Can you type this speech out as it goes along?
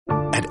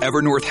At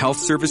Evernorth Health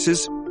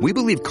Services, we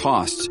believe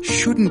costs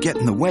shouldn't get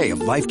in the way of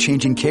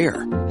life-changing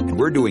care, and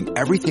we're doing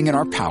everything in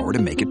our power to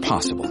make it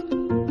possible.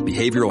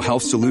 Behavioral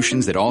health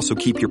solutions that also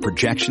keep your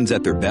projections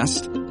at their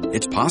best?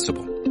 It's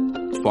possible.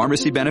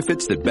 Pharmacy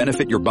benefits that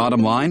benefit your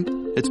bottom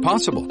line? It's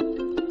possible.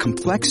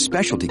 Complex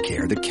specialty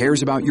care that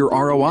cares about your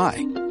ROI?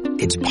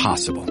 It's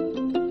possible.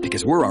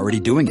 Because we're already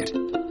doing it.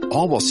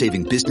 All while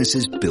saving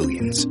businesses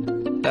billions.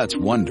 That's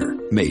Wonder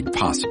made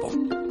possible.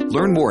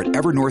 Learn more at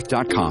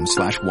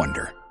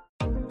evernorth.com/wonder.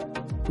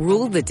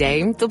 Rule the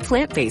day the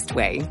plant-based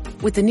way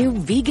with the new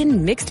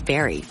vegan mixed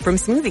berry from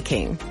Smoothie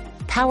King.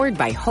 Powered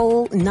by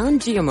whole,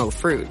 non-GMO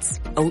fruits,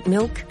 oat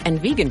milk,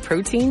 and vegan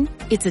protein,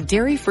 it's a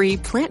dairy-free,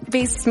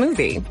 plant-based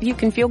smoothie you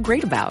can feel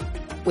great about.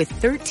 With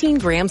 13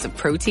 grams of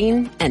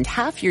protein and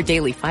half your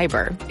daily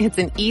fiber, it's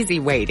an easy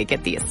way to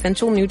get the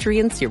essential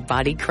nutrients your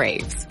body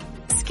craves.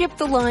 Skip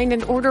the line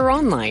and order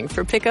online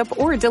for pickup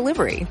or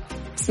delivery.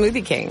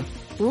 Smoothie King.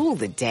 Rule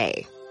the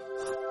day.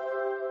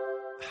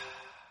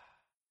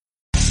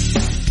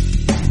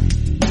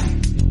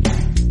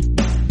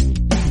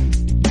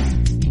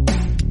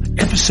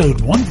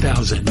 Episode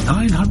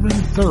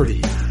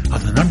 1930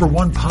 of the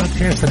 #1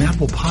 podcast and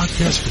Apple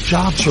Podcast for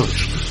Job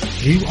Search.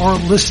 You are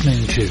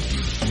listening to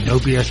No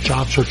BS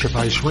Job Search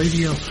Advice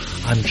Radio.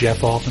 I'm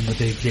Jeff Altman, the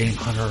Big Game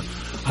Hunter.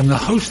 I'm the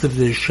host of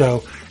this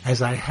show,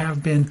 as I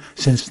have been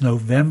since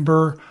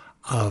November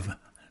of,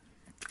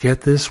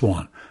 get this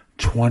one,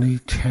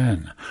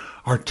 2010.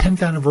 Our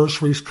 10th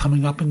anniversary is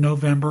coming up in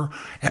November.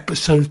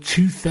 Episode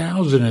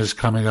 2000 is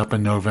coming up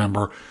in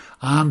November.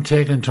 I'm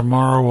taking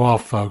tomorrow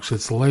off, folks.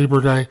 It's Labor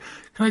Day.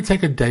 Can I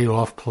take a day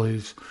off,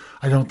 please?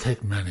 I don't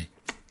take many.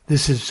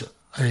 This is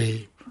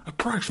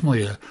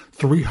approximately a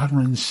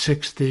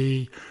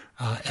 360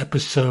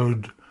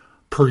 episode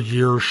per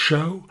year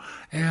show,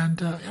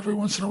 and every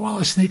once in a while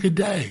I sneak a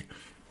day.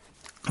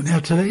 Now,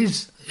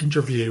 today's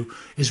interview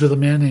is with a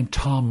man named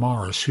Tom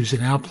Morris, who's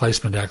an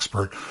outplacement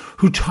expert,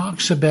 who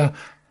talks about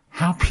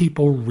how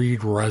people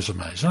read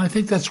resumes. And I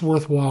think that's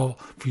worthwhile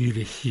for you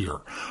to hear.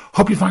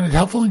 Hope you find it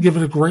helpful and give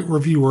it a great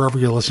review wherever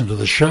you listen to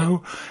the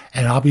show.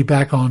 And I'll be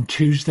back on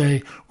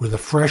Tuesday with a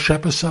fresh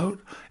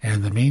episode. And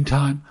in the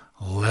meantime,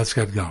 let's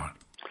get going.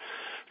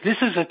 This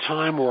is a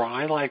time where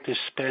I like to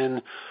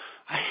spend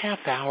a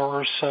half hour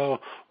or so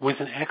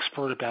with an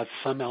expert about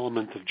some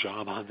element of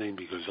job hunting,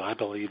 because I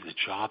believe that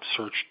job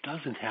search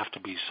doesn't have to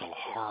be so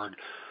hard,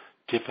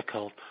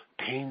 difficult,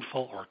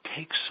 painful, or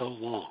take so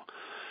long.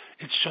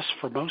 It's just,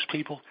 for most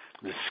people,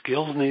 the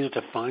skills needed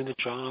to find a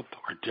job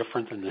are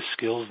different than the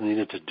skills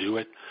needed to do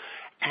it.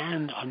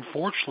 And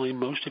unfortunately,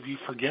 most of you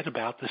forget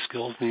about the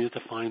skills needed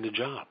to find a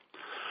job.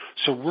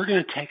 So we're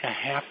going to take a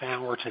half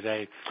hour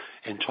today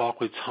and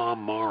talk with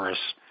Tom Morris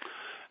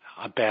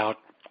about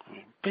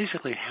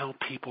basically how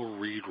people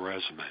read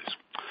resumes.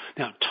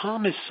 Now,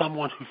 Tom is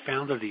someone who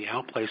founded the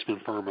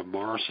outplacement firm of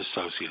Morris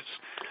Associates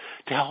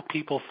to help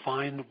people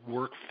find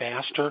work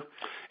faster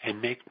and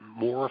make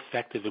more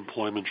effective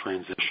employment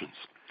transitions.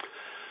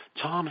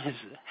 Tom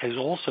has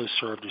also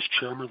served as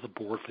chairman of the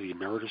board for the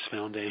Emeritus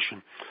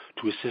Foundation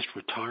to assist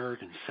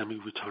retired and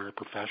semi-retired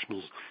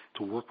professionals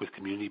to work with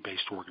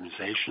community-based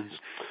organizations,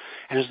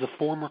 and is the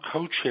former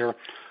co-chair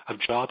of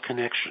Job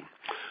Connection,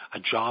 a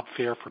job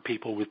fair for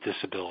people with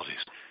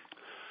disabilities.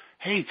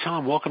 Hey,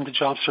 Tom, welcome to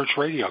Job Search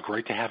Radio.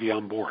 Great to have you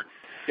on board.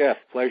 Jeff,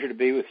 pleasure to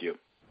be with you.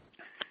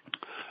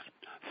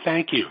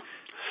 Thank you.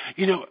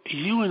 You know,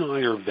 you and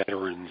I are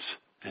veterans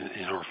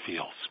in our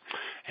fields,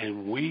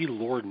 and we,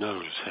 Lord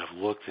knows, have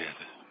looked at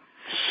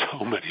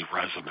so many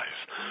resumes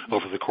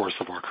over the course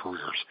of our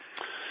careers.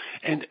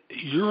 And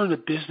you're in a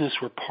business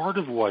where part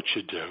of what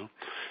you do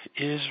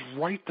is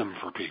write them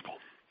for people.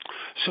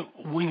 So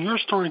when you're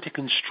starting to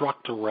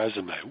construct a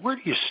resume, where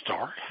do you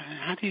start?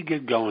 How do you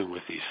get going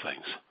with these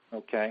things?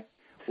 Okay.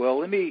 Well,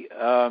 let me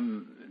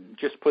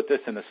just put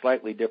this in a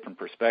slightly different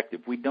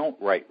perspective. We don't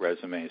write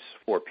resumes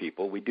for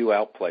people. We do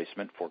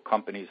outplacement for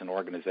companies and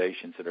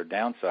organizations that are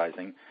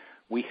downsizing.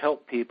 We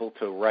help people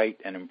to write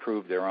and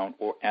improve their own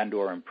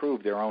or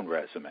improve their own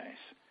resumes.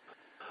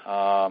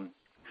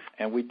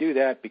 And we do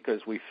that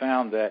because we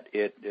found that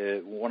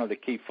one of the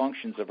key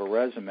functions of a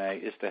resume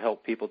is to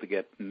help people to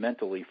get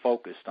mentally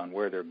focused on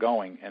where they're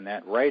going, and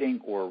that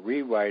writing or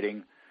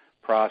rewriting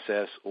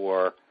process,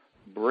 or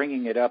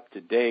bringing it up to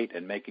date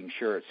and making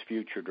sure it's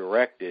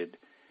future-directed,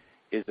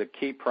 is a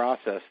key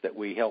process that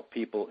we help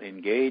people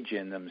engage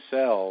in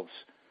themselves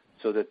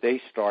so that they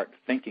start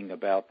thinking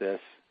about this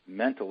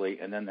mentally,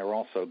 and then they're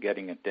also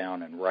getting it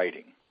down in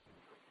writing.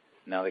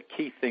 Now, the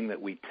key thing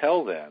that we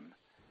tell them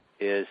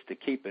is to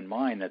keep in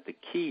mind that the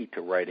key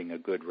to writing a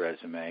good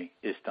resume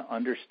is to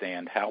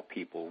understand how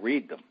people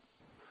read them.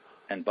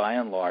 And by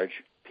and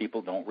large,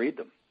 people don't read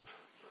them.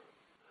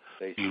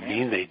 You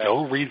mean they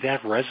don't read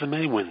that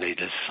resume when they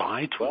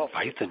decide to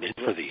invite them in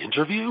for the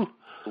interview?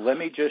 Let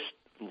me just,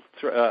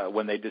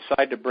 when they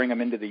decide to bring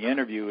them into the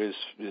interview is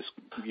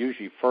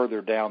usually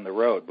further down the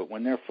road. But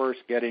when they're first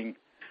getting,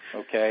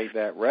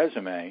 that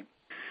resume,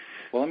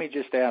 well, let me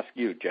just ask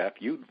you, Jeff,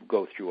 you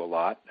go through a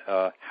lot.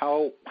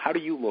 How do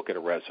you look at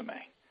a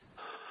resume?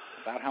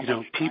 About how You know,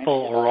 much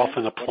people time are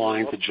often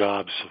applying to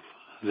jobs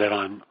that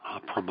I'm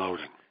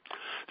promoting.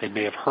 They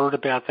may have heard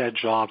about that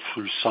job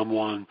through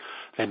someone.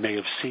 They may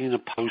have seen a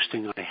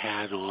posting I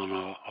had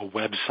on a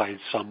website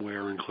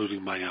somewhere,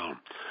 including my own.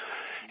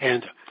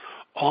 And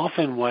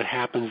often what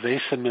happens,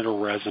 they submit a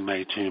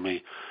resume to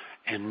me,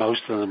 and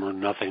most of them are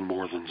nothing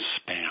more than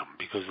spam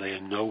because they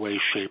in no way,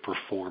 shape, or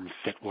form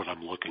fit what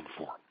I'm looking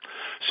for.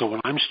 So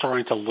when I'm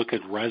starting to look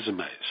at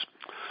resumes,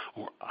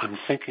 or I'm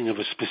thinking of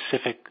a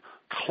specific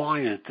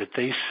client that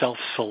they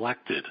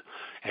self-selected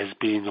as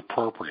being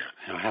appropriate,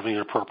 having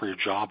an appropriate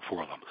job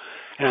for them.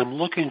 And I'm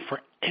looking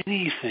for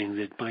anything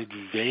that might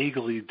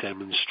vaguely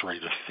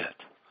demonstrate a fit.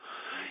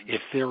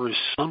 If there is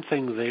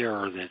something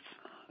there that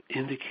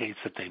indicates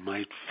that they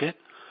might fit,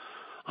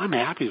 I'm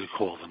happy to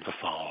call them to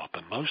follow up.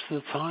 And most of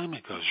the time,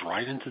 it goes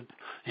right into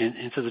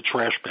the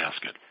trash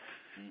basket.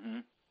 Mm-hmm.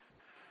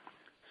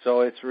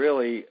 So it's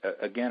really,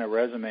 again, a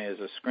resume is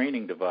a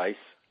screening device.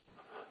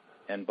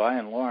 And by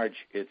and large,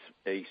 it's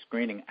a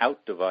screening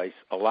out device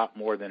a lot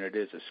more than it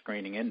is a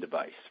screening in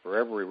device. For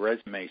every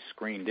resume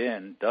screened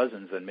in,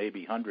 dozens and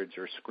maybe hundreds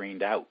are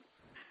screened out.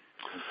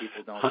 And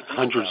people don't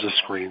hundreds are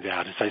screened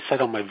out. As I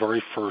said on my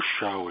very first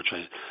show, which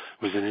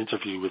was an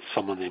interview with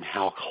someone named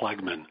Hal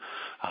Klegman,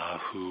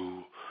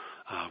 who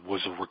was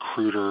a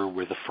recruiter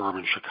with a firm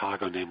in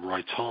Chicago named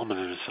Roy Tallman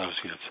and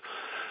Associates.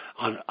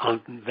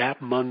 On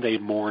that Monday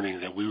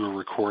morning that we were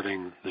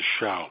recording the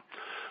show,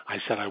 I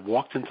said I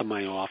walked into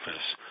my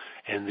office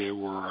and there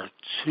were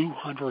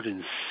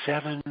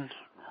 207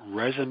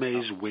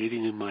 resumes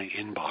waiting in my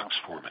inbox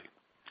for me.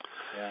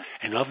 Yeah.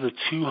 And of the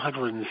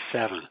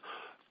 207,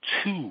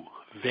 2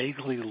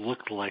 vaguely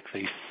looked like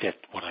they fit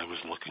what I was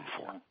looking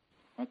for.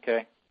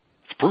 Okay.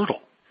 It's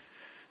brutal.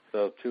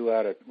 So 2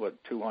 out of,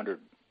 200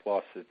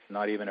 plus, it's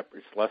not even,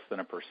 it's less than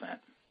 1%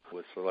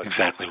 was selected.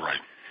 Exactly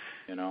right.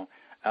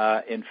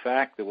 In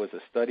fact, there was a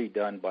study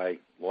done by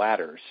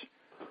Ladders,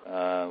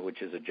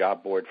 which is a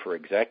job board for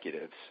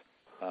executives,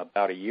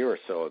 about a year or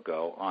so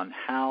ago, on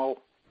how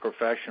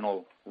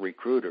professional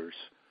recruiters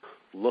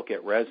look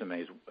at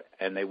resumes,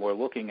 and they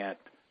wanted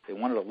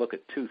to look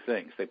at 2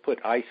 things. They put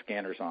eye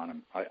scanners on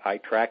them, eye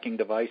tracking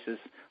devices,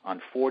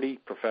 on 40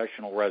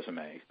 professional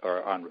resumes,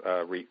 or on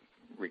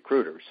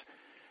recruiters,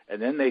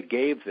 and then they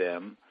gave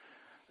them,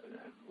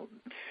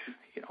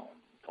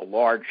 a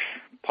large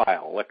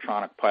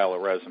electronic pile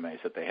of resumes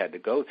that they had to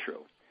go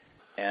through,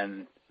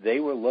 and they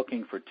were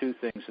looking for 2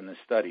 things in the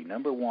study.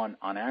 Number 1,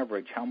 on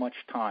average, how much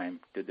time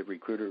did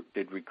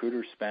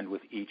recruiters spend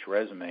with each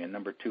resume? And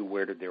number 2,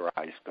 where did their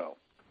eyes go?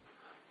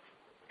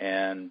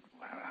 And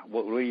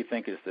what do you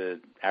think is the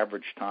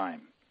average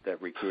time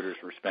that recruiters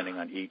were spending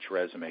on each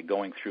resume,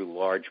 going through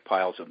large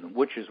piles of them,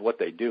 which is what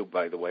they do,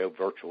 by the way,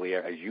 virtually,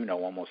 as you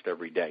know, almost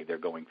every day. They're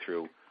going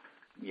through,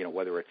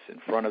 whether it's in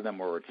front of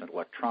them or it's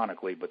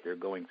electronically, but they're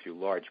going through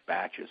large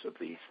batches of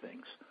these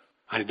things.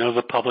 I know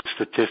the public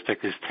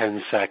statistic is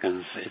 10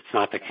 seconds. It's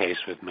not the case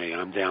with me.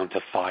 I'm down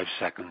to 5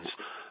 seconds,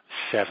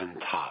 7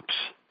 tops.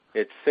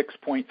 It's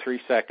 6.3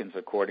 seconds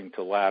according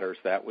to Ladders.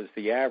 That was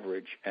the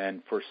average.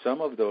 And for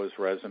some of those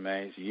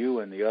resumes,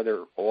 you and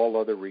all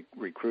other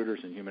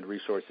recruiters and human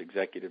resource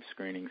executives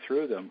screening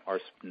through them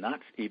are not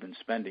even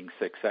spending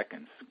 6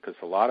 seconds, because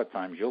a lot of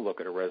times you'll look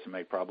at a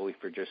resume probably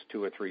for just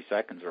 2 or 3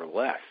 seconds or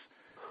less.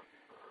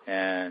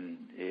 And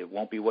it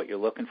won't be what you're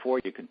looking for.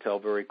 You can tell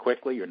very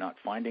quickly you're not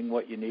finding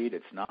what you need.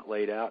 It's not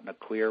laid out in a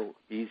clear,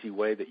 easy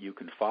way that you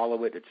can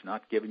follow it. It's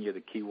not giving you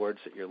the keywords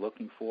that you're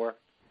looking for.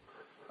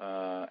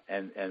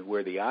 And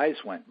where the eyes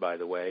went, by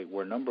the way,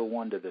 were number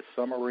 1 to the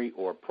summary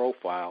or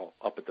profile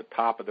up at the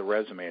top of the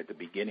resume, at the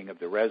beginning of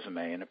the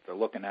resume. And if they're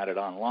looking at it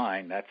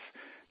online,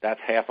 that's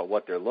half of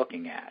what they're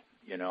looking at,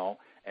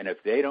 And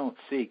if they don't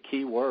see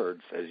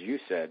keywords, as you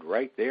said,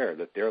 right there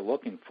that they're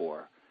looking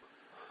for,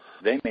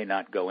 they may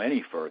not go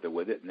any further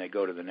with it, and they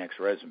go to the next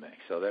resume.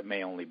 So that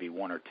may only be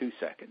 1 or 2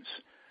 seconds.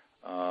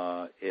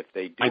 If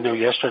they do, I know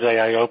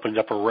yesterday I opened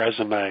up a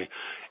resume,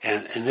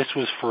 and this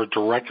was for a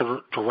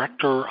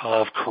director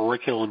of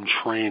curriculum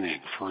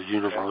training for a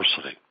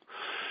university.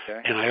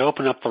 Okay. And I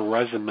opened up the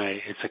resume.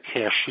 It's a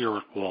cashier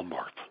at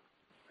Walmart.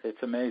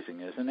 It's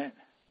amazing, isn't it?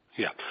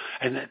 Yeah,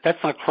 and that's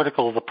not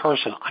critical of the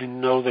person. I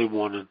know they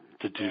wanted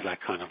to do that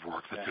kind of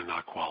work that they're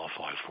not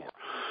qualified for.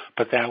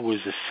 But that was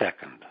a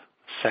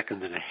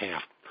second and a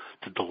half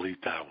to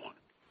delete that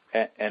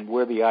one. And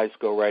where the eyes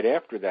go right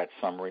after that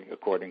summary,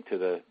 according to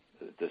the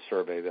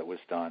survey that was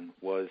done,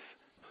 was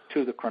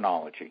to the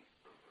chronology.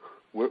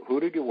 Who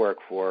did you work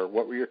for?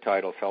 What were your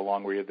titles? How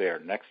long were you there?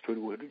 Next,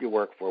 who did you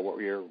work for? What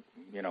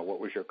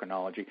was your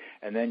chronology?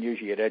 And then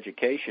usually at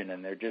education,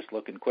 and they're just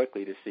looking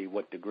quickly to see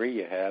what degree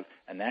you have,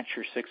 and that's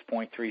your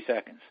 6.3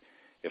 seconds.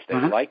 If they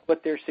like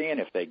what they're seeing,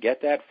 if they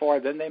get that far,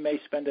 then they may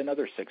spend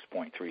another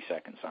 6.3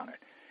 seconds on it.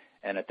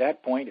 And at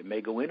that point, it may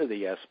go into the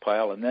yes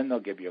pile, and then they'll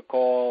give you a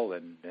call,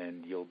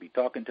 and you'll be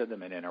talking to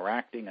them and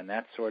interacting and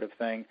that sort of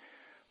thing.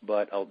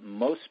 But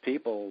most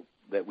people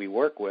that we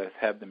work with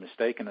have the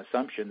mistaken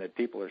assumption that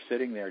people are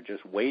sitting there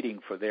just waiting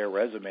for their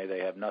resume. They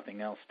have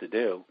nothing else to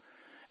do.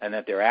 and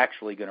that they're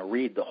actually going to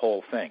read the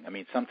whole thing. I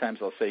mean, sometimes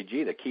they'll say,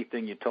 gee, the key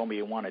thing you told me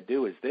you want to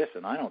do is this,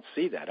 and I don't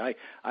see that.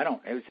 I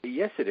don't.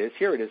 Yes, it is.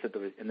 Here it is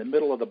in the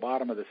middle of the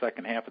bottom of the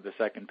second half of the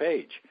second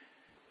page.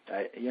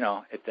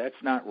 If that's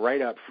not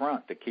right up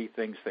front, the key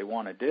things they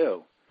want to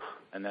do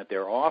and that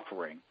they're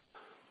offering,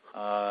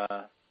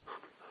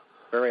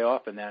 very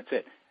often that's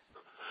it.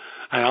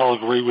 And I'll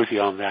agree with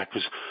you on that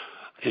because,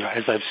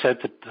 as I've said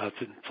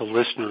to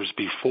listeners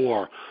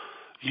before,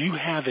 you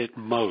have at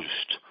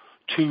most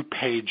 2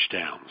 page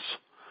downs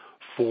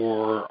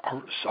for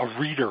a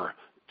reader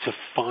to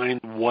find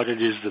what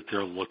it is that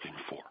they're looking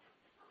for.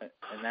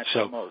 And that's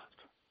the most.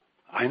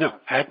 I know,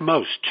 at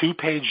most 2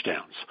 page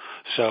downs.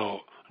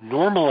 So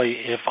normally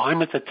if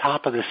I'm at the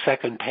top of the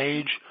second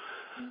page,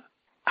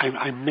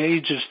 I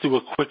may just do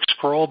a quick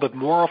scroll, but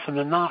more often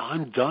than not,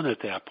 I'm done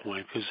at that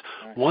point because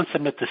once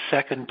I'm at the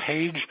second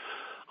page,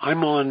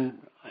 I'm on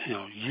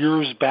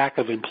years back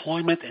of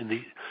employment, and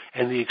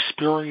the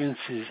experience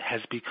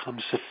has become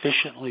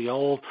sufficiently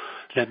old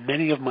that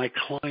many of my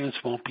clients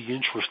won't be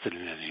interested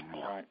in it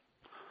anymore.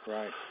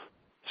 Right.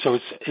 So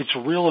it's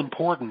real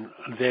important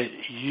that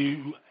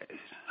you,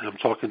 and I'm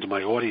talking to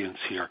my audience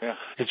here,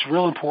 it's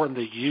real important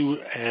that you,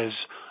 as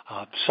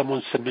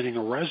someone submitting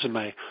a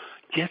resume,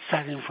 gets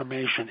that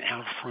information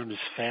out front as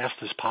fast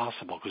as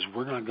possible because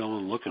we're not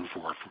going looking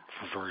for it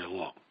for very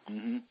long.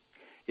 Mm-hmm.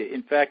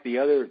 In fact, the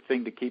other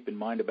thing to keep in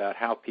mind about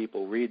how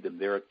people read them,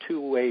 there are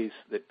 2 ways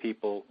that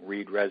people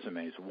read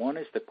resumes. One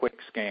is the quick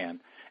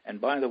scan.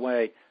 And by the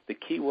way, the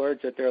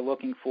keywords that they're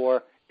looking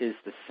for is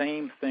the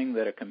same thing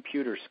that a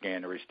computer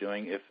scanner is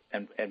doing.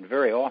 And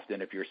very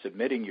often, if you're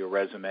submitting your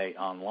resume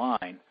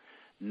online,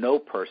 no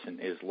person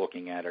is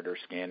looking at it or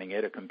scanning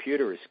it. A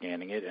computer is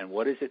scanning it. And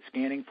what is it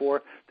scanning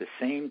for? The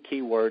same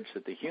keywords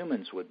that the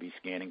humans would be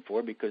scanning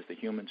for because the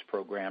humans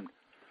programmed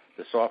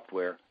the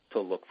software to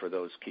look for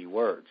those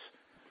keywords.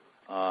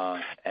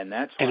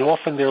 And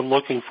often they're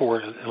looking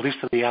for, at least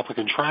in the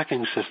applicant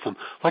tracking system,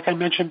 like I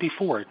mentioned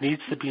before, it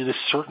needs to be in a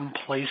certain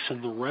place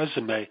in the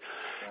resume.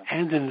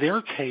 And in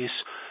their case,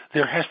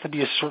 there has to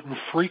be a certain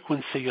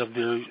frequency of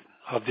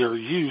their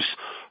use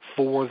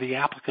for the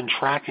applicant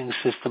tracking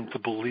system to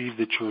believe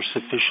that you're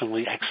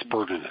sufficiently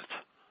expert in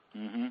it.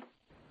 Mm-hmm.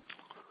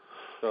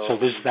 So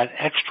there's that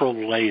extra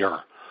layer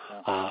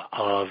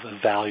of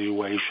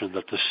evaluation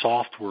that the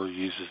software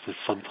uses that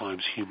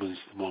sometimes humans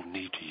won't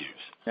need to use.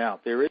 Now,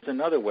 there is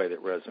another way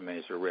that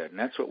resumes are read, and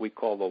that's what we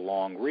call the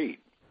long read.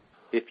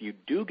 If you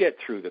do get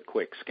through the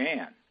quick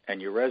scan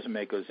and your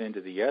resume goes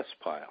into the yes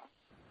pile,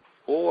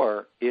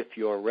 or if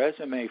your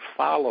resume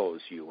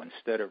follows you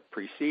instead of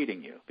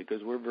preceding you,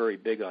 because we're very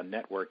big on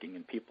networking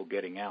and people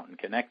getting out and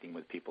connecting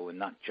with people and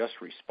not just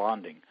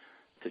responding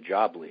to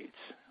job leads,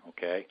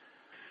 okay?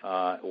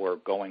 Or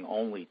going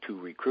only to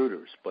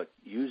recruiters, but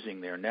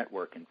using their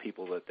network and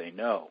people that they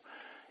know.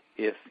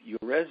 If your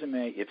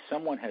resume, if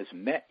someone has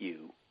met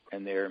you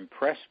and they're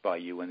impressed by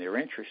you and they're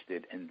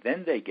interested, and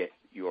then they get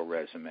your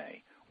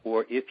resume,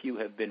 or if you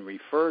have been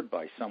referred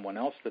by someone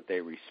else that they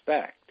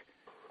respect,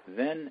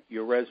 then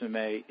your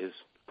resume is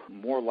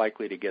more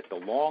likely to get the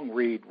long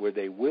read where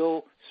they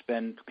will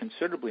spend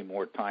considerably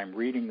more time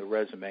reading the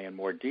resume in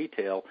more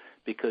detail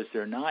because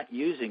they're not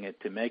using it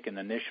to make an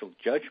initial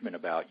judgment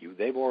about you.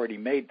 They've already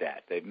made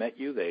that. They've met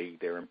you,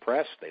 they're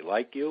impressed, they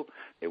like you,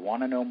 they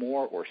want to know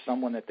more, or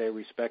someone that they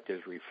respect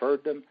has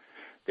referred them,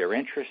 they're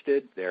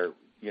interested, they're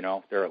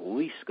at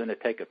least going to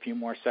take a few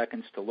more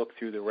seconds to look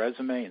through the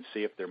resume and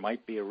see if there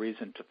might be a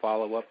reason to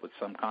follow up with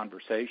some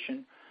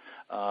conversation.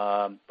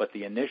 But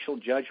the initial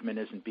judgment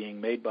isn't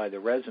being made by the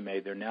resume.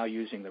 They're now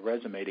using the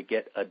resume to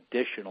get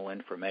additional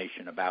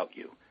information about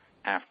you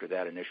after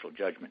that initial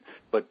judgment.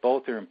 But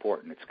both are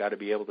important. It's got to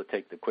be able to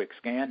take the quick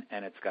scan,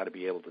 and it's got to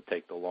be able to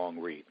take the long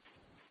read.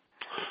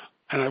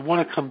 And I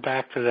want to come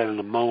back to that in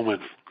a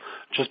moment,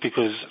 just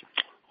because,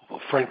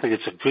 frankly,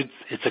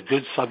 it's a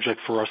good subject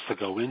for us to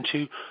go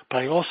into. But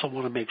I also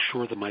want to make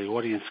sure that my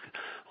audience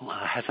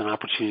has an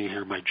opportunity to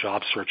hear my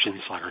Job Search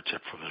Insider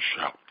tip for this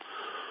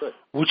show,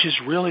 which is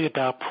really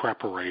about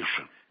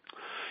preparation.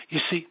 You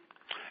see,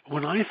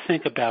 when I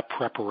think about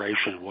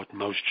preparation, what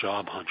most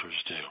job hunters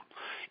do,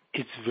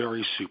 it's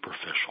very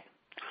superficial.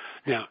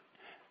 Now,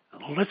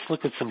 let's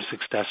look at some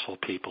successful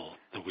people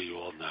that we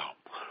all know.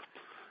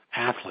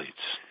 Athletes,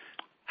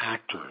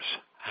 actors,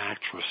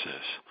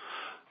 actresses,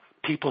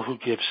 people who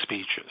give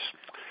speeches.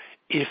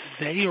 If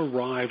they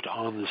arrived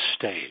on the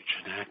stage,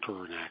 an actor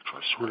or an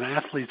actress, or an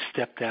athlete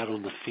stepped out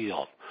on the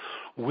field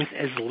with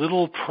as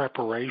little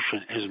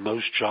preparation as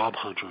most job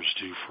hunters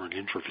do for an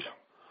interview,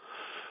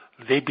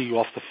 they'd be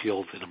off the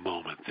field in a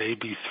moment. They'd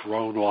be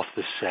thrown off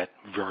the set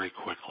very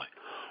quickly.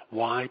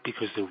 Why?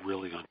 Because they're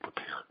really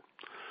unprepared.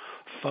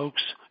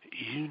 Folks,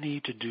 you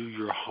need to do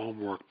your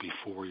homework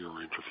before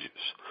your interviews.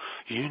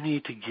 You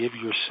need to give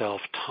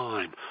yourself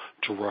time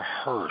to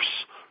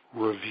rehearse,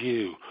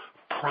 review,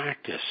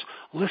 practice.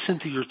 Listen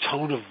to your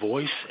tone of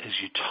voice as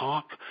you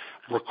talk.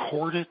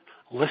 Record it.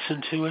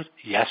 Listen to it.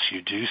 Yes,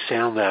 you do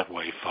sound that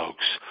way,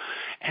 folks.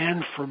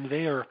 And from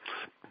there,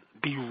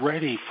 be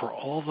ready for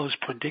all those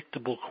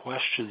predictable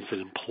questions that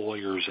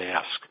employers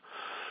ask.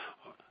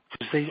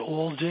 because they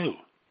all do.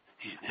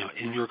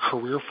 In your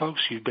career,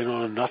 folks, you've been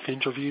on enough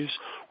interviews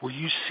where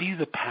you see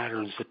the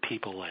patterns that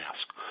people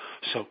ask.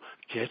 So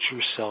get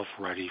yourself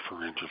ready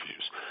for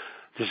interviews.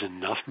 There's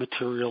enough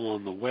material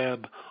on the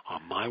web,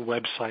 on my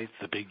website,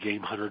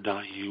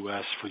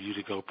 thebiggamehunter.us, for you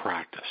to go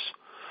practice.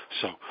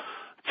 So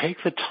take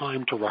the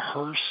time to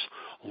rehearse,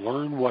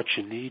 learn what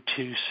you need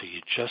to so you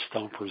just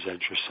don't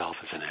present yourself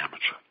as an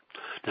amateur.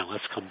 Now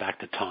let's come back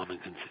to Tom and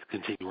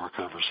continue our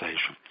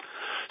conversation.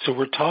 So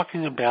we're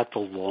talking about the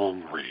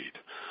long read,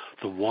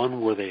 the one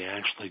where they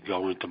actually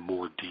go into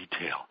more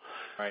detail.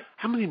 Right.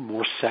 How many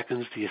more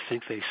seconds do you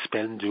think they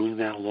spend doing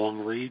that long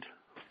read?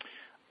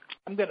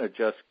 I'm going to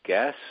just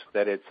guess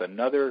that it's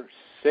another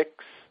 6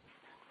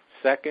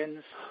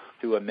 seconds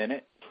to a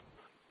minute.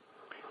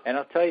 And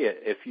I'll tell you,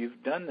 if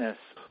you've done this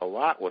a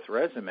lot with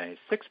resumes,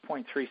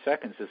 6.3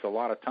 seconds is a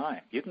lot of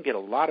time. You can get a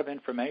lot of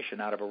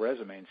information out of a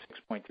resume in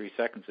 6.3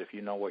 seconds if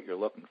you know what you're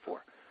looking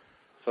for.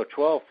 So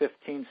 12,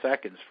 15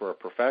 seconds for a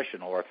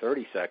professional, or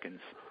 30 seconds,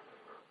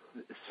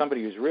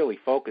 somebody who's really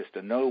focused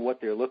and know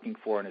what they're looking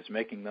for and is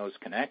making those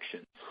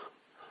connections,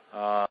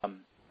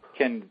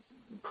 can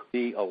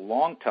be a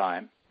long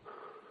time,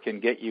 can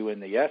get you in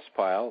the yes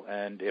pile,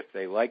 and if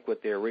they like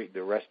what they're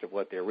the rest of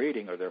what they're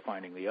reading, or they're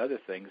finding the other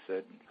things,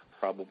 that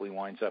probably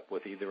winds up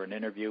with either an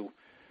interview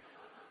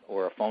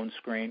or a phone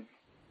screen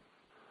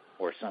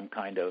or some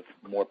kind of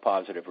more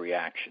positive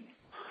reaction.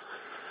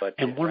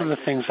 And one of the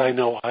things I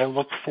know I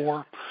look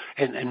for,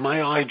 and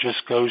my eye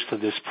just goes to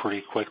this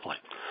pretty quickly.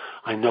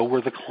 I know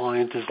where the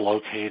client is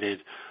located.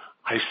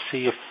 I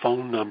see a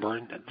phone number,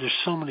 and there's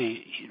so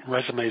many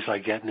resumes I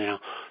get now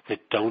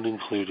that don't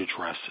include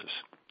addresses.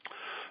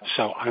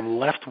 So I'm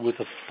left with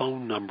a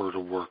phone number to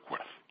work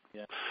with.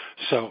 Yeah.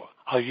 So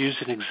I'll use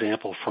an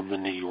example from the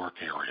New York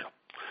area.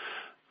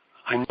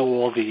 I know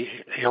all the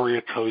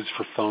area codes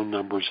for phone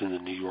numbers in the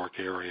New York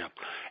area,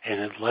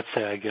 and let's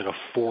say I get a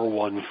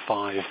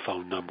 415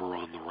 phone number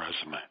on the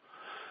resume.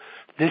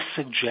 This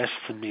suggests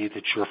to me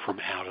that you're from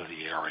out of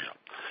the area.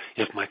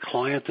 If my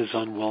client is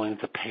unwilling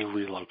to pay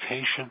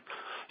relocation,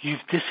 you've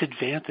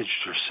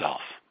disadvantaged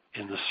yourself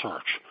in the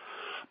search.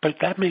 But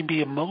that may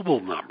be a mobile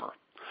number,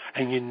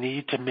 and you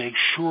need to make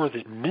sure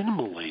that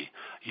minimally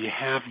you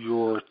have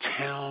your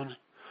town,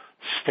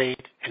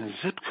 state, and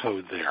zip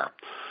code there.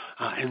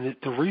 And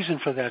the reason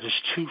for that is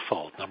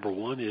twofold. Number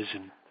one is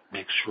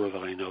make sure that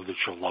I know that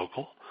you're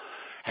local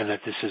and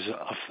that this is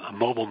a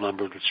mobile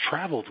number that's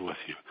traveled with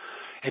you.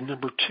 And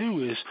number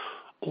two is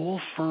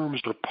all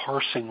firms are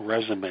parsing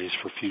resumes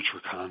for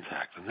future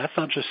contact. And that's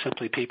not just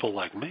simply people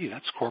like me.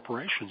 That's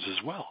corporations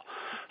as well.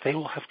 They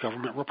will have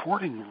government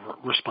reporting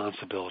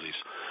responsibilities.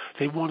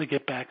 They want to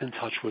get back in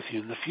touch with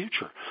you in the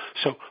future.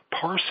 So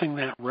parsing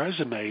that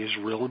resume is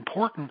real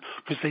important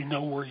because they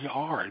know where you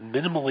are. And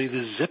minimally,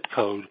 the zip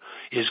code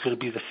is going to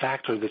be the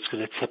factor that's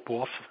going to tip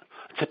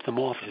them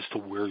off as to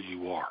where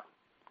you are.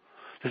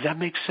 Does that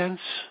make sense?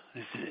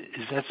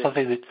 Is that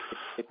something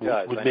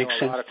that would make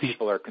sense? A lot of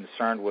people are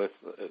concerned with,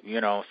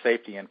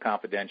 safety and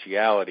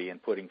confidentiality and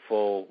putting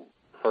full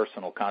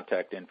personal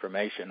contact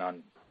information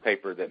on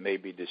paper that may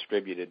be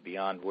distributed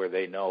beyond where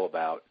they know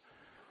about.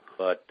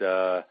 But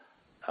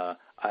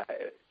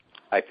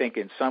I think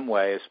in some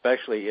way,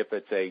 especially if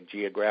it's a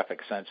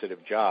geographic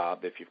sensitive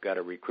job, if you've got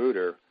a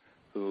recruiter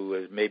who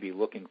is maybe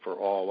looking for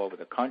all over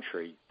the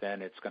country,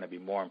 then it's going to be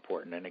more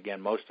important. And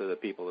again, most of the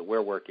people that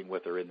we're working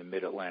with are in the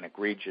Mid-Atlantic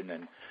region,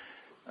 and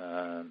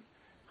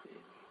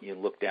you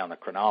look down the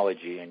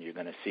chronology and you're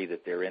going to see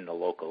that they're in the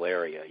local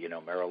area,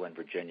 Maryland,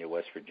 Virginia,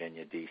 West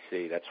Virginia,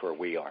 D.C. That's where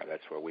we are.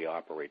 That's where we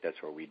operate. That's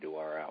where we do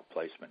our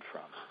outplacement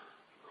from.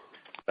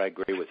 I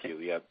agree with you.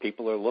 Yeah,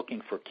 people are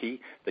looking for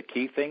the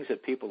key things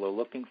that people are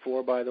looking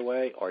for, by the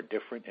way, are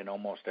different in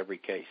almost every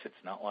case. It's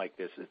not like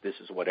this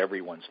is what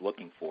everyone's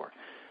looking for.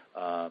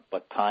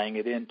 But tying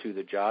it into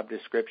the job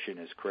description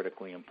is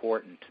critically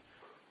important.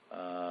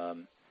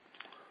 And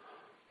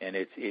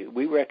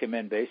we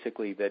recommend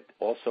basically that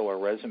also a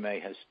resume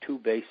has two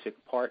basic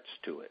parts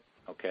to it,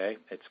 okay?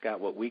 It's got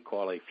what we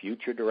call a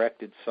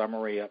future-directed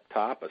summary up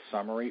top, a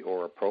summary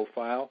or a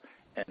profile,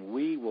 and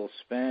we will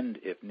spend,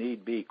 if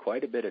need be,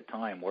 quite a bit of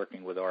time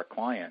working with our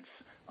clients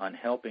on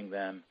helping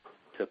them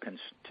to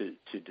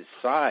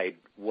decide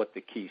what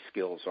the key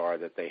skills are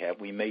that they have.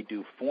 We may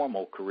do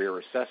formal career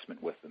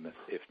assessment with them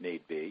if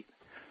need be,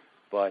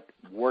 but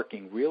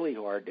working really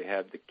hard to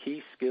have the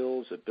key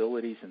skills,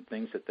 abilities, and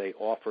things that they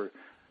offer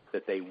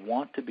that they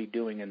want to be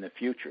doing in the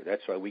future.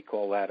 That's why we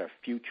call that a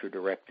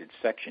future-directed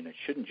section. It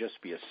shouldn't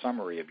just be a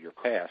summary of your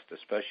past,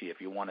 especially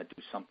if you want to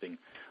do something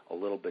a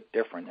little bit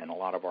different, and a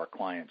lot of our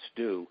clients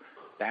do.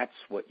 That's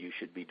what you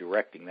should be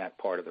directing that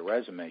part of the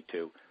resume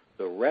to.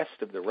 The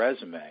rest of the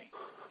resume,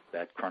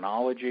 that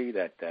chronology,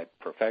 that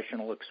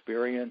professional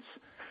experience,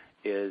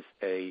 is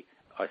a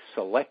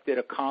selected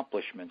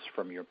accomplishments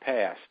from your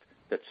past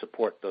that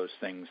support those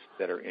things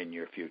that are in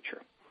your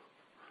future.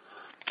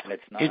 And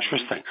it's not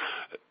interesting.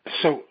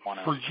 So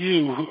for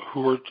you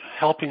who are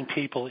helping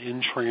people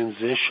in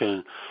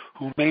transition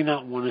who may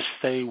not want to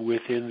stay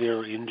within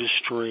their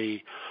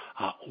industry,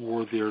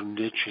 or their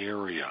niche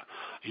area.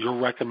 You're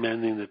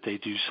recommending that they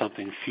do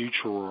something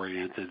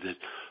future-oriented that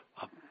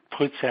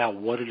puts out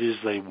what it is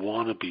they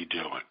want to be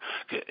doing.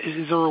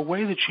 Is there a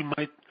way that you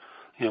might,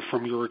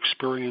 from your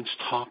experience,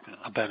 talk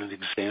about an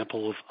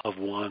example of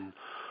one,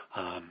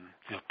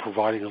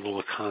 providing a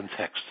little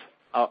context?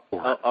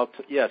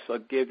 Yes, I'll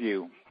give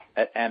you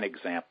an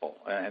example.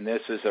 And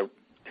this is a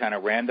kind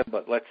of random,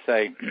 but let's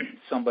say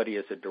somebody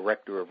is a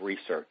director of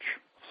research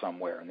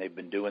somewhere, and they've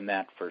been doing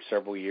that for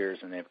several years,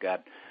 and they've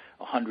got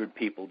 100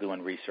 people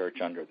doing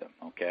research under them,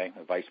 okay,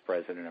 a vice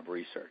president of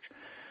research.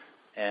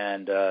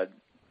 And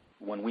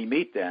when we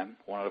meet them,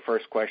 one of the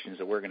first questions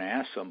that we're going to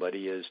ask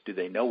somebody is, do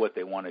they know what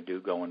they want to do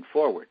going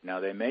forward?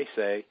 Now, they may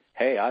say,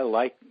 hey, I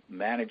like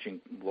managing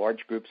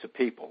large groups of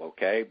people,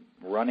 okay,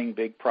 running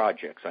big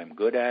projects. I'm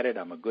good at it.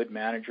 I'm a good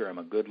manager. I'm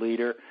a good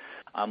leader.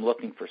 I'm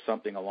looking for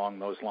something along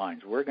those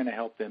lines. We're going to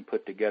help them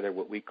put together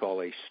what we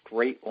call a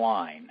straight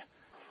line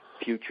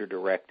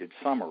future-directed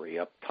summary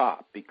up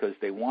top, because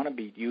they want to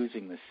be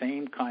using the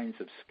same kinds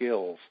of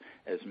skills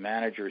as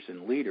managers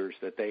and leaders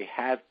that they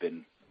have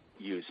been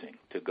using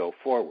to go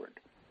forward.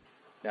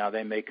 Now,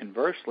 they may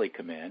conversely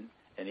come in,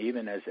 and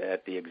even as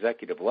at the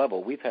executive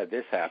level, we've had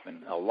this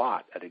happen a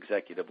lot at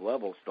executive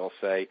levels. They'll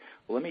say,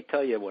 well, let me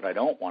tell you what I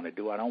don't want to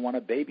do. I don't want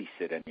to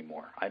babysit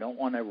anymore. I don't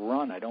want to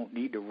run. I don't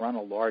need to run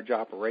a large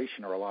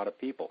operation or a lot of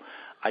people.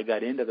 I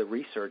got into the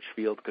research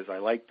field because I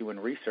like doing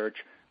research.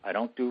 I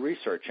don't do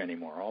research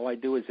anymore. All I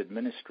do is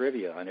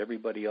administrivia on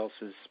everybody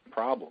else's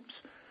problems.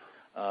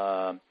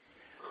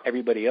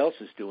 Everybody else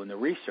is doing the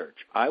research.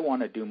 I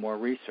want to do more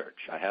research.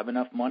 I have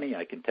enough money.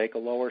 I can take a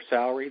lower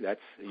salary. That's,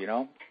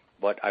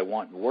 but I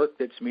want work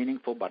that's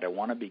meaningful, but I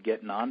want to be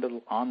getting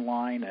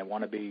online. I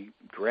want to be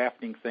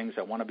drafting things.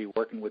 I want to be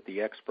working with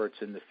the experts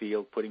in the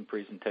field, putting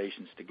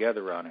presentations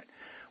together on it.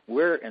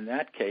 We're, in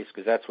that case,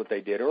 because that's what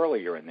they did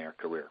earlier in their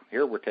career.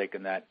 Here we're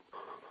taking that.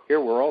 Here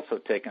we're also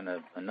taking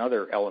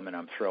another element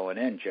I'm throwing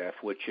in, Jeff,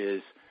 which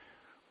is,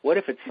 what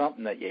if it's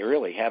something that you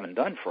really haven't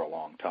done for a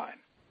long time?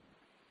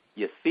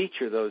 You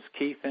feature those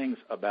key things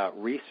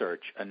about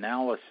research,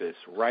 analysis,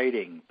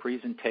 writing,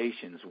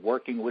 presentations,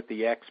 working with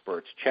the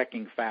experts,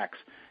 checking facts.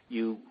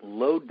 You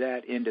load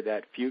that into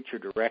that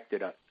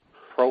future-directed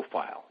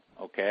profile,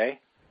 okay?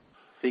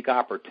 Seek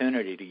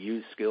opportunity to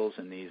use skills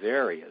in these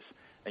areas.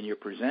 And you're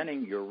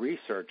presenting your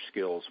research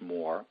skills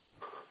more.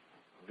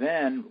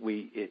 Then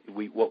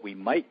what we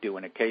might do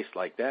in a case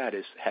like that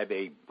is have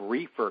a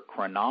briefer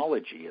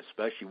chronology,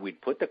 especially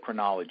we'd put the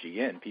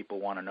chronology in. People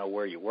want to know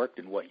where you worked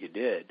and what you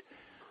did.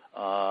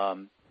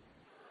 And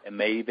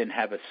may even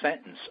have a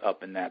sentence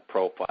up in that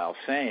profile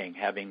saying,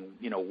 having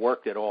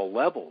worked at all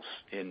levels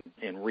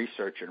in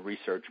research and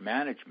research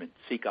management,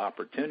 seek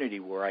opportunity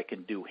where I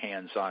can do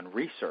hands-on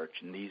research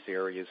in these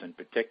areas in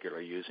particular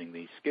using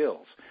these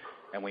skills.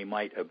 And we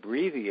might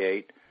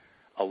abbreviate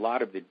a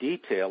lot of the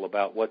detail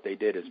about what they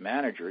did as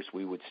managers.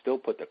 We would still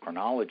put the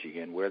chronology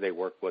in where they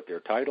worked, what their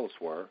titles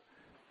were,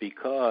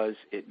 because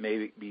it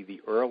may be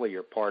the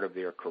earlier part of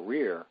their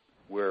career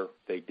where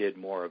they did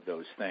more of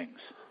those things.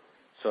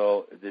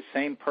 So the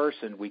same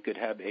person, we could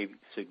have a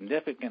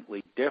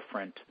significantly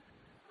different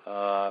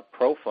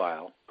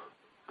profile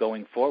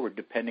going forward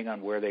depending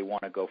on where they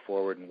want to go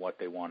forward and what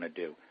they want to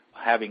do.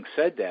 Having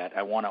said that,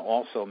 I want to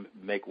also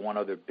make one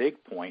other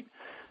big point.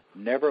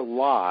 Never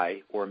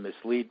lie or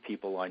mislead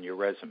people on your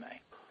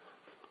resume.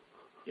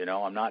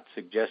 I'm not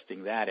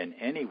suggesting that in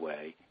any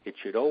way. It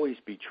should always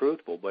be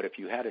truthful, but if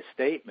you had a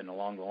statement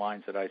along the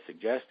lines that I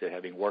suggested,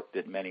 having worked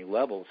at many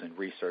levels in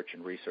research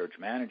and research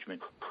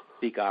management,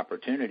 seek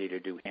opportunity to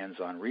do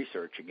hands-on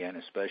research again,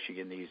 especially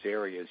in these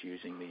areas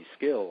using these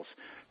skills,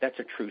 that's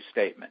a true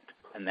statement,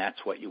 and that's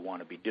what you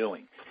want to be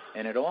doing.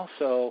 And it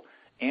also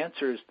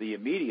answers the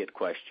immediate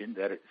question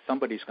that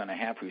somebody's going to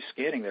have who's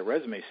scanning their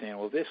resume saying,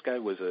 well, this guy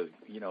was a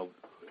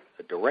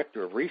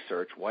director of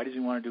research. Why does he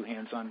want to do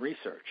hands-on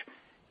research?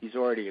 He's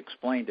already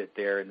explained it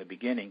there in the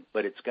beginning,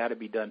 but it's got to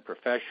be done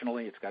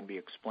professionally. It's got to be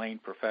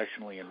explained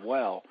professionally and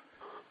well.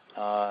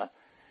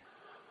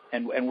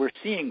 And we're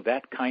seeing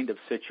that kind of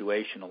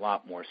situation a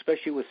lot more,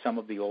 especially with some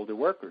of the older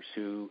workers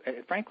who,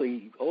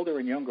 frankly, older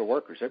and younger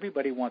workers,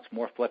 everybody wants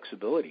more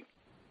flexibility,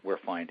 we're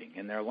finding,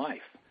 in their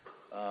life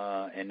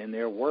and in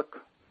their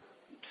work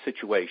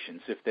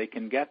situations if they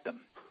can get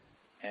them.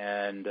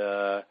 And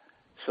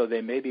so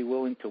they may be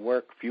willing to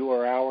work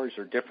fewer hours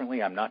or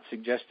differently. I'm not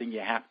suggesting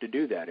you have to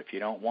do that if you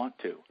don't want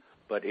to.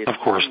 But it's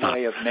one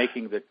way of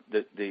making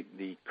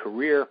the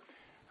career.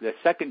 The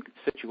second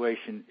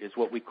situation is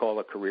what we call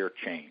a career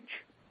change,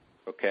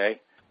 okay?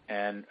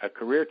 And a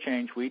career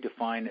change we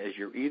define as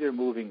you're either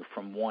moving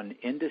from one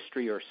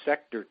industry or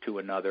sector to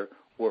another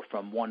or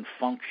from one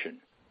function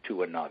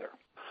to another.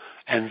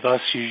 And thus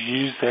you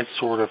use that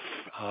sort of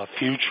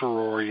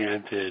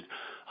future-oriented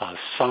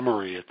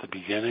summary at the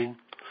beginning.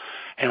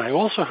 And I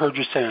also heard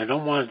you say, I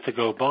don't want it to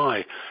go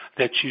by,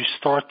 that you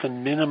start to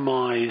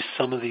minimize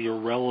some of the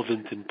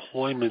irrelevant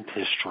employment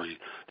history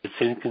that's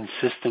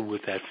inconsistent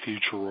with that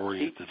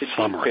future-oriented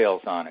summary.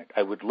 Details on it.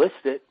 I would list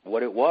it,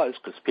 what it was,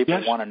 because people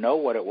Yes. want to know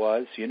what it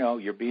was. You know,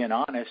 you're being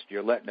honest.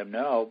 You're letting them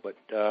know.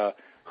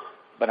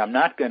 But I'm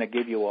not going to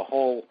give you a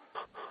whole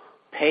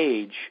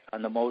page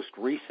on the most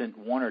recent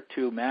one or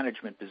two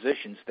management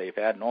positions they've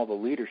had and all the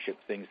leadership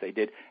things they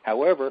did.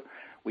 However,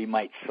 we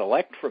might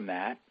select from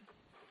that,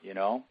 you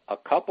know, a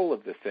couple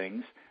of the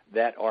things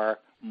that are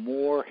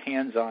more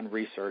hands-on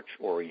research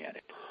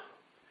oriented,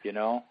 you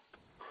know.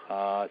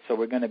 So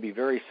we're going to be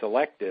very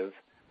selective,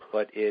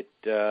 but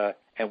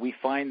and we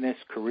find this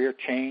career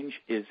change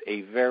is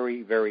a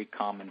very, very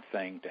common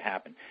thing to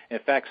happen. In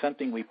fact,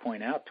 something we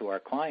point out to our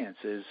clients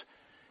is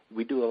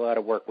we do a lot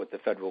of work with the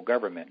federal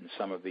government and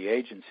some of the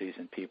agencies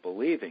and people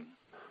leaving.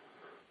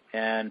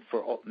 And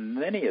for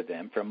many of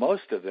them, for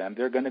most of them,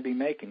 they're going to be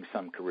making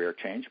some career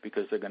change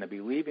because they're going to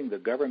be leaving the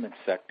government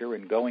sector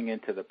and going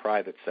into the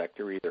private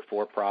sector, either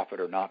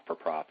for-profit or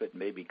not-for-profit,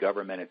 maybe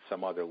government at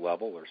some other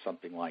level or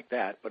something like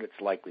that, but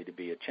it's likely to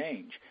be a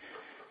change.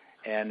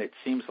 And it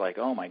seems like,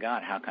 oh, my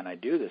God, how can I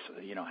do this?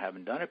 You know, I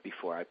haven't done it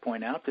before. I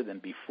point out to them,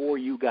 before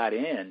you got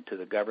into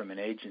the government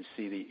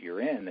agency that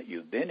you're in, that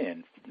you've been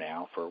in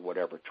now for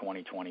whatever,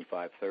 20,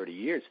 25, 30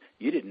 years,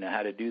 you didn't know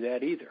how to do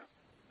that either.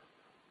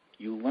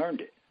 You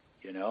learned it.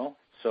 You know,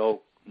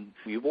 so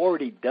you've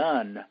already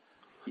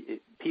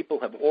people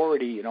have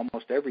already, in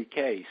almost every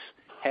case,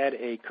 had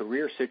a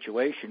career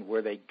situation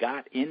where they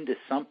got into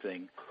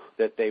something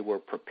that they were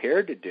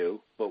prepared to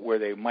do, but where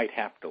they might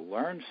have to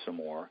learn some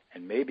more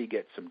and maybe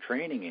get some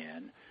training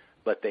in,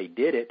 but they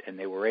did it and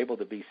they were able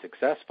to be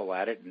successful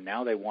at it, and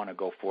now they want to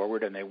go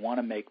forward and they want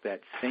to make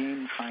that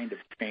same kind of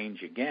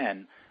change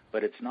again.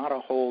 But it's not a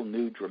whole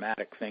new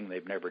dramatic thing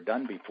they've never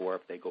done before.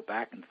 If they go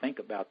back and think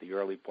about the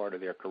early part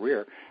of their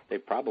career,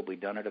 they've probably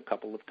done it a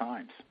couple of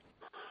times.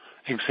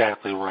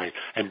 Exactly right.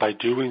 And by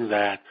doing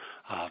that,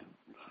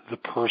 the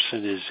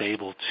person is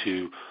able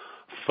to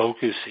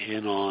focus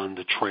in on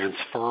the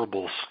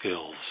transferable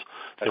skills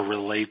that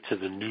relate to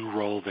the new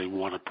role they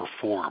want to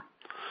perform,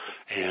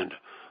 and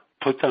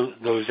put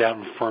those out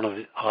in front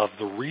of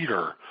the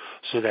reader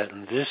so that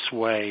in this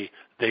way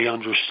they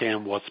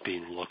understand what's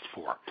being looked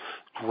for.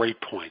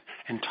 Great point.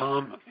 And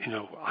Tom, you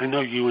know, I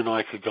know you and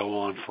I could go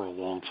on for a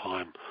long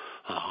time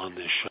on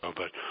this show,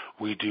 but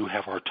we do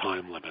have our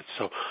time limits.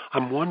 So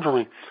I'm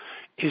wondering,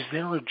 is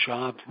there a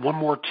job, one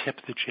more tip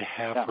that you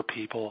have for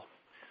people?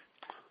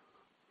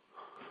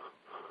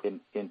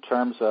 In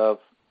terms of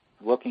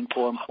looking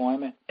for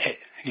employment?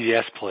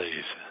 Yes,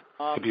 please.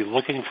 To be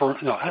looking for,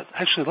 no,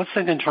 actually, let's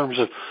think in terms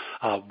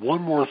of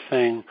one more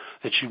thing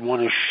that you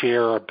want to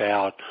share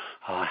about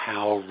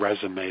how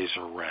resumes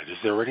are read. Is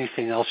there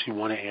anything else you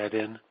want to add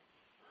in?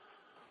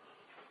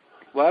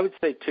 Well, I would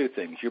say two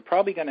things. You're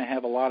probably going to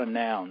have a lot of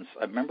nouns.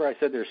 Remember I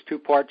said there's two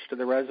parts to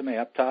the resume.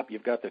 Up top,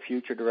 you've got the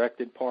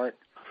future-directed part.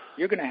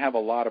 You're going to have a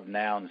lot of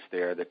nouns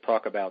there that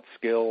talk about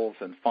skills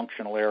and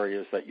functional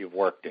areas that you've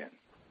worked in,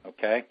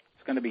 okay?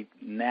 It's going to be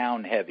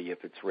noun-heavy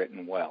if it's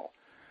written well.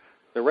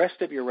 The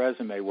rest of your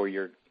resume, where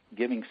you're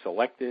giving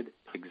selected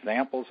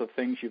examples of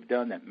things you've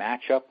done that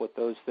match up with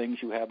those things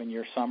you have in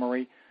your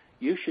summary,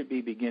 you should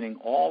be beginning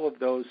all of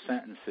those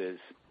sentences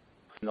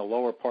in the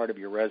lower part of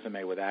your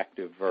resume with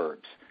active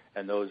verbs.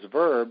 And those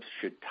verbs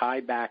should tie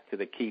back to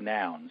the key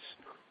nouns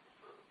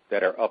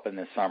that are up in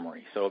the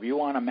summary. So if you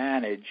want to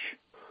manage,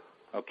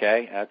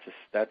 okay,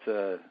 that's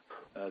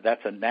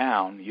a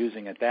noun,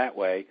 using it that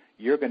way,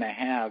 you're going to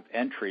have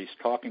entries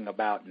talking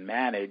about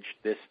manage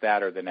this,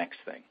 that, or the next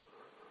thing.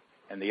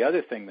 And the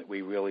other thing that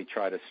we really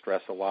try to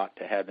stress a lot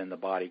to have in the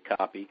body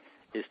copy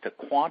is to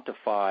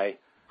quantify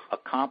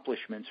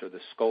accomplishments or the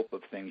scope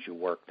of things you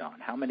worked on.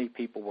 How many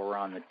people were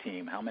on the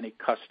team? How many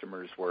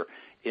customers were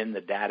in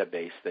the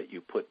database that you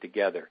put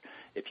together?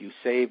 If you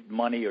saved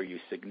money or you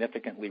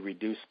significantly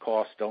reduced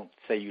costs, don't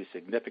say you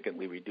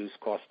significantly reduced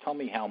costs. Tell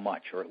me how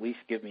much, or at least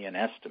give me an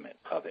estimate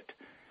of it.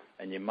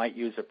 And you might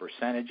use a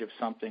percentage of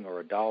something or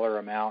a dollar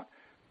amount.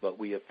 But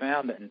we have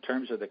found that in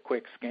terms of the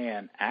quick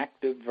scan,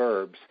 active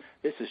verbs,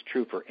 this is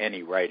true for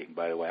any writing,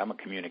 by the way. I'm a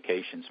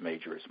communications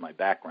major as my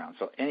background.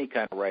 So any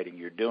kind of writing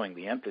you're doing,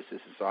 the emphasis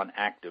is on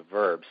active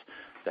verbs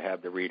to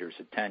have the reader's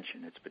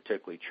attention. It's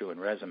particularly true in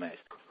resumes.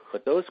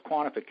 But those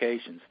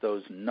quantifications,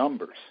 those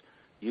numbers,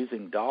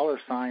 using dollar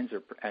signs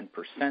and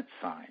percent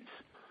signs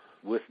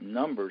with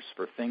numbers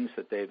for things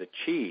that they've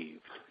achieved,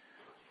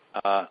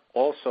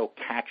 also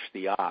catch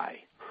the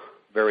eye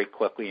very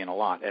quickly and a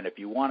lot. And if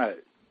you want to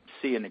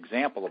see an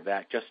example of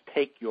that, just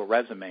take your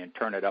resume and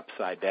turn it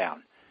upside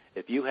down.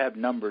 If you have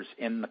numbers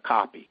in the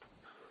copy,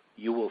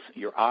 your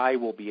eye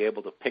will be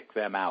able to pick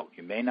them out.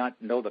 You may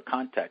not know the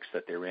context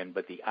that they're in,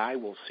 but the eye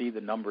will see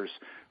the numbers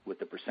with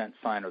the percent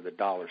sign or the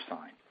dollar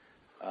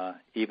sign,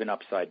 even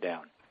upside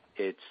down.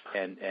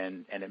 And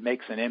it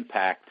makes an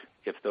impact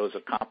if those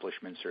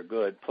accomplishments are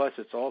good. Plus,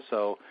 it's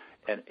also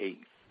a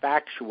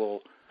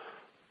factual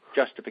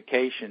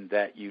justification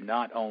that you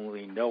not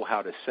only know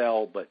how to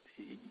sell, but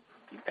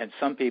And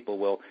some people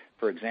will,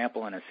 for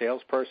example, in a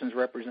salesperson's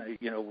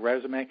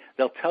resume,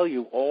 they'll tell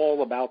you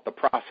all about the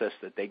process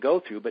that they go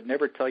through, but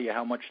never tell you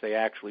how much they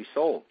actually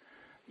sold.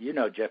 You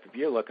know, Jeff, if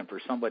you're looking for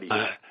somebody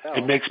who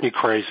it makes me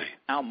crazy.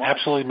 How much?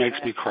 Absolutely makes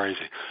me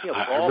crazy.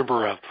 I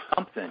remember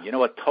something,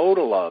 a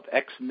total of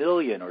X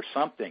million or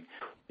something.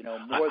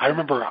 I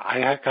remember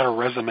I got a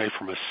resume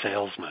from a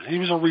salesman. He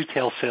was a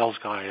retail sales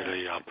guy at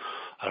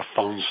a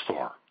phone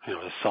store,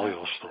 a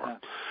cellular store. Yeah.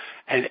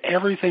 And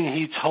everything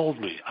he told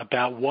me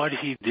about what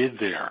he did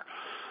there,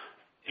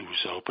 he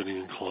was opening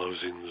and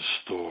closing the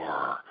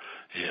store.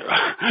 It's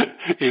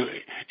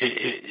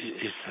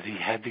that he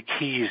had the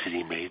keys and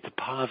he made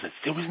deposits.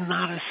 There was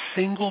not a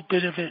single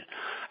bit of it.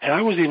 And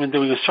I wasn't even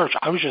doing a search.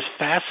 I was just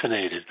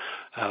fascinated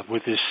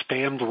with this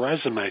spammed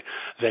resume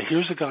that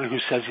here's a guy who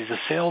says he's a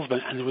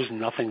salesman and there was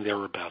nothing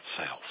there about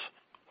sales.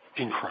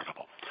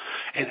 Incredible.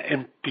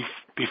 And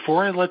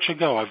before I let you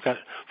go, I got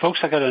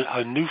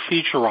a new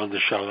feature on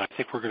the show that I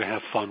think we're going to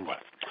have fun with.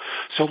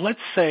 So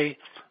let's say,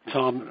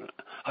 Tom,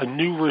 a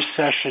new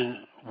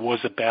recession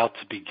was about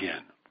to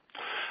begin.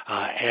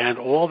 And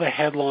all the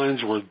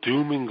headlines were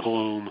doom and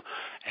gloom,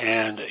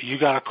 and you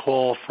got a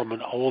call from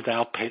an old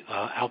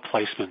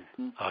outplacement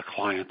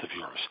client of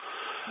yours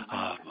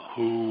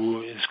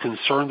who is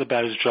concerned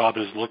about his job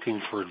and is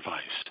looking for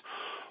advice.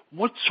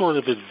 What sort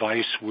of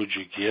advice would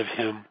you give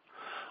him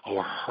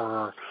or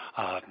her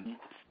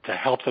to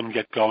help them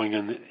get going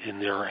in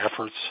their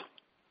efforts?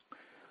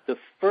 The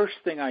first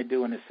thing I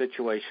do in a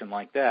situation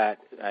like that,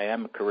 I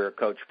am a career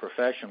coach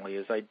professionally,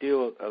 is I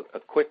do a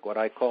quick, what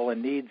I call a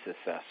needs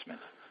assessment.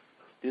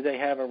 Do they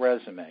have a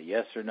resume?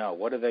 Yes or no?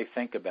 What do they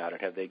think about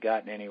it? Have they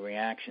gotten any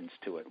reactions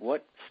to it?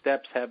 What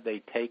steps have they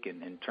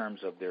taken in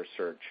terms of their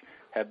search?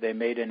 Have they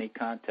made any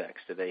contacts?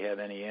 Do they have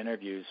any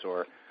interviews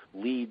or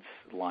leads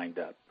lined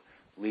up?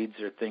 Leads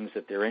are things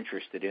that they're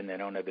interested in. They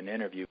don't have an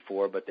interview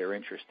for, but they're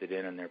interested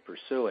in and they're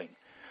pursuing.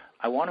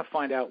 I want to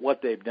find out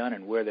what they've done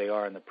and where they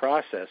are in the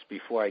process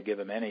before I give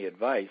them any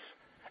advice.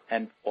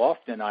 And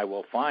often I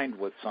will find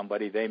with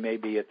somebody, they may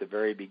be at the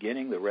very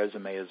beginning, the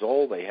resume is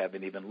old, they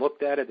haven't even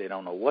looked at it, they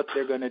don't know what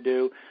they're going to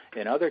do.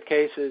 In other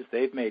cases,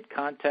 they've made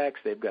contacts,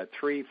 they've got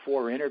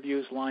 3-4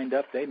 interviews lined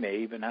up, they may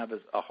even have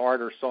a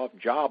hard or soft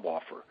job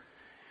offer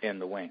in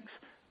the wings.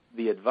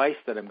 The advice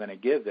that I'm going to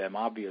give them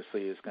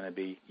obviously is going to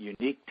be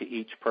unique to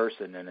each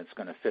person, and it's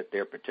going to fit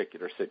their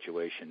particular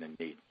situation and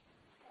need.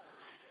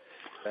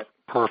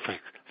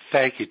 Perfect.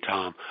 Thank you,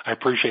 Tom. I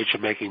appreciate you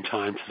making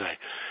time today.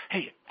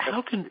 Hey,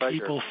 how can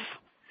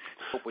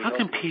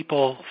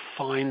people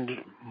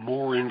find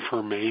more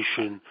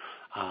information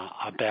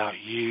about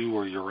you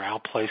or your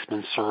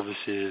outplacement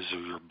services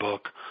or your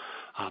book?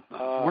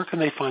 Where can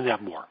they find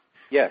out more?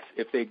 Yes,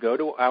 if they go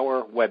to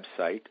our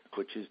website,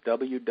 which is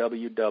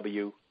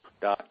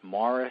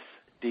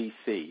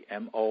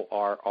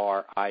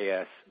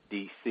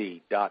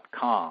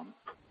www.morrisdc.com,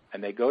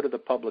 and they go to the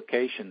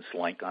publications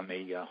link on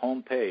the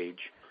home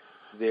page,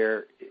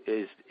 there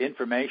is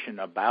information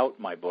about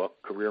my book,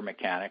 Career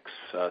Mechanics,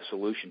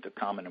 Solution to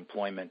Common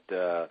Employment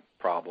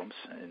Problems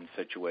and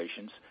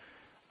Situations.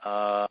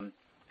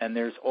 And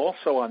there's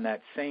also on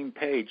that same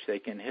page, they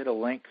can hit a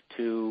link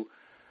to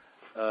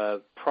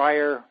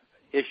prior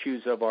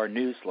issues of our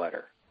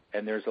newsletter.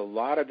 And there's a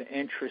lot of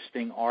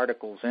interesting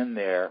articles in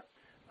there.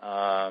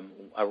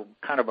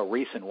 Kind of a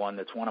recent one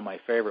that's one of my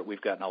favorite,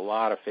 we've gotten a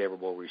lot of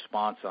favorable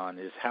response on,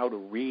 is how to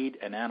read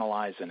and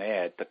analyze an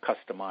ad to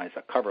customize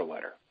a cover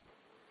letter.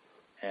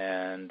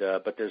 And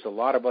but there's a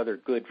lot of other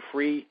good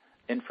free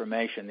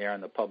information there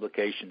on the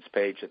publications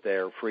page that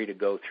they're free to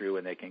go through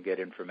and they can get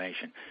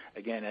information.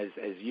 Again, as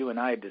you and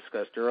I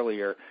discussed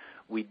earlier,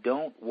 we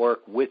don't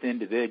work with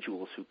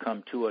individuals who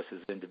come to us as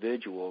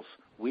individuals.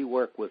 We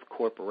work with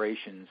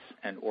corporations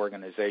and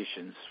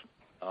organizations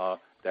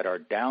that are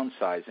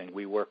downsizing.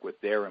 We work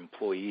with their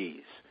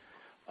employees.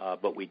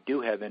 But we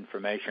do have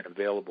information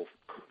available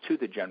to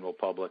the general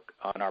public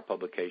on our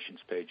publications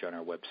page on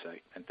our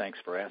website. And thanks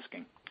for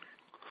asking.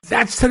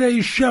 That's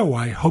today's show.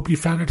 I hope you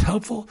found it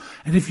helpful.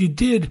 And if you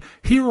did,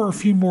 here are a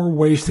few more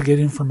ways to get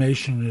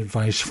information and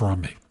advice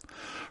from me.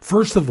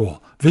 First of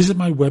all, visit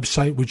my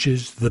website, which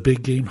is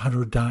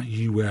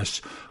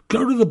thebiggamehunter.us.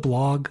 Go to the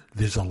blog.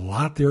 There's a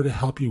lot there to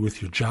help you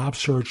with your job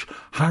search,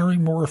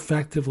 hiring more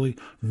effectively,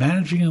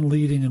 managing and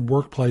leading in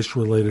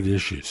workplace-related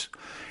issues.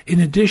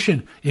 In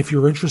addition, if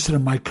you're interested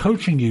in my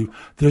coaching you,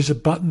 there's a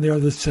button there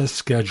that says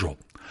schedule.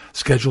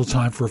 Schedule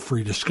time for a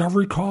free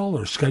discovery call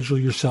or schedule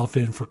yourself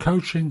in for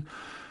coaching.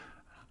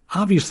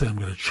 Obviously, I'm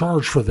going to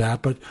charge for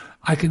that, but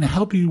I can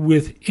help you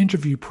with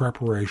interview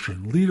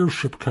preparation,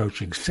 leadership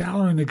coaching,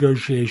 salary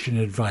negotiation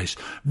advice,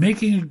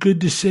 making a good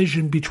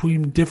decision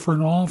between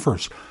different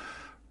offers,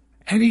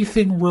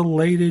 anything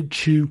related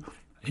to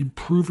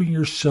improving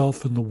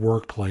yourself in the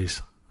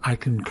workplace, I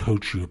can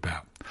coach you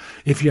about.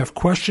 If you have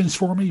questions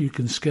for me, you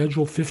can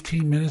schedule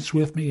 15 minutes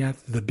with me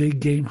at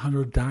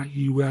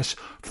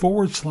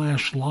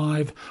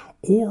thebiggamehunter.us/live,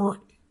 or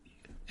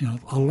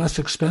a less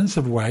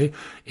expensive way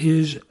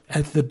is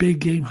at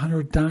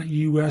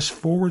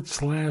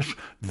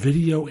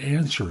thebiggamehunter.us/video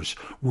answers,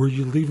 where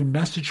you leave a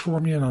message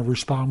for me and I'll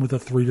respond with a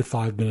 3 to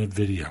 5 minute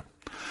video.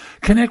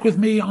 Connect with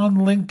me on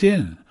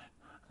LinkedIn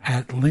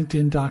at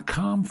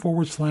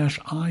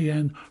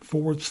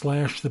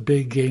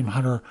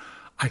linkedin.com/IN/thebiggamehunter.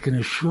 I can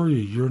assure you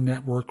your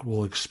network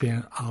will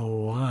expand a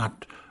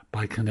lot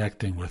by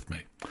connecting with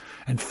me.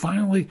 And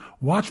finally,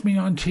 watch me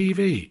on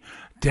TV.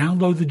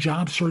 Download the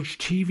JobSearch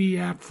TV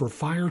app for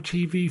Fire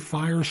TV,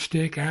 Fire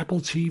Stick,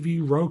 Apple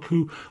TV,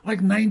 Roku,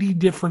 like 90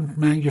 different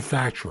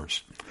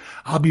manufacturers.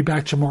 I'll be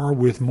back tomorrow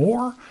with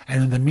more,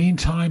 and in the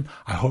meantime,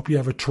 I hope you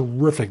have a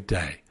terrific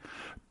day.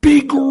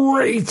 Be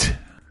great!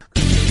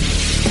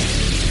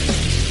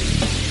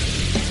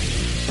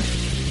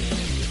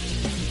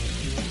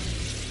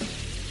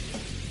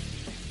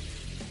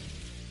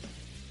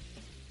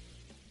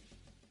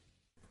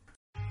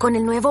 Con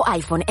el nuevo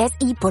iPhone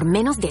SE por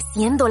menos de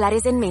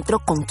 $100 en Metro,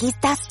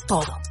 conquistas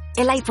todo.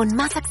 El iPhone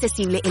más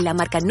accesible en la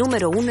marca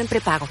número 1 en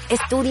prepago.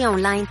 Estudia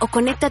online o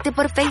conéctate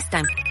por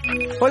FaceTime.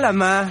 Hola,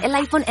 ma. El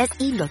iPhone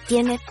SE lo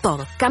tiene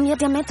todo.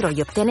 Cámbiate a Metro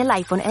y obtén el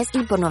iPhone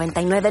SE por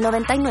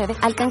 $99.99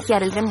 al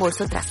canjear el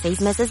reembolso tras 6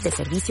 meses de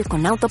servicio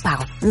con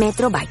autopago.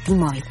 Metro by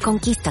T-Mobile.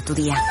 Conquista tu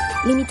día.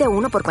 Límite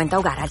 1 por cuenta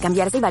hogar al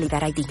cambiarse y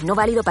validar ID. No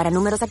válido para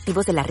números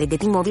activos de la red de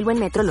T-Mobile o en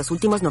Metro los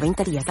últimos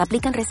 90 días.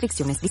 Aplican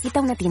restricciones.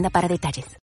 Visita una tienda para detalles.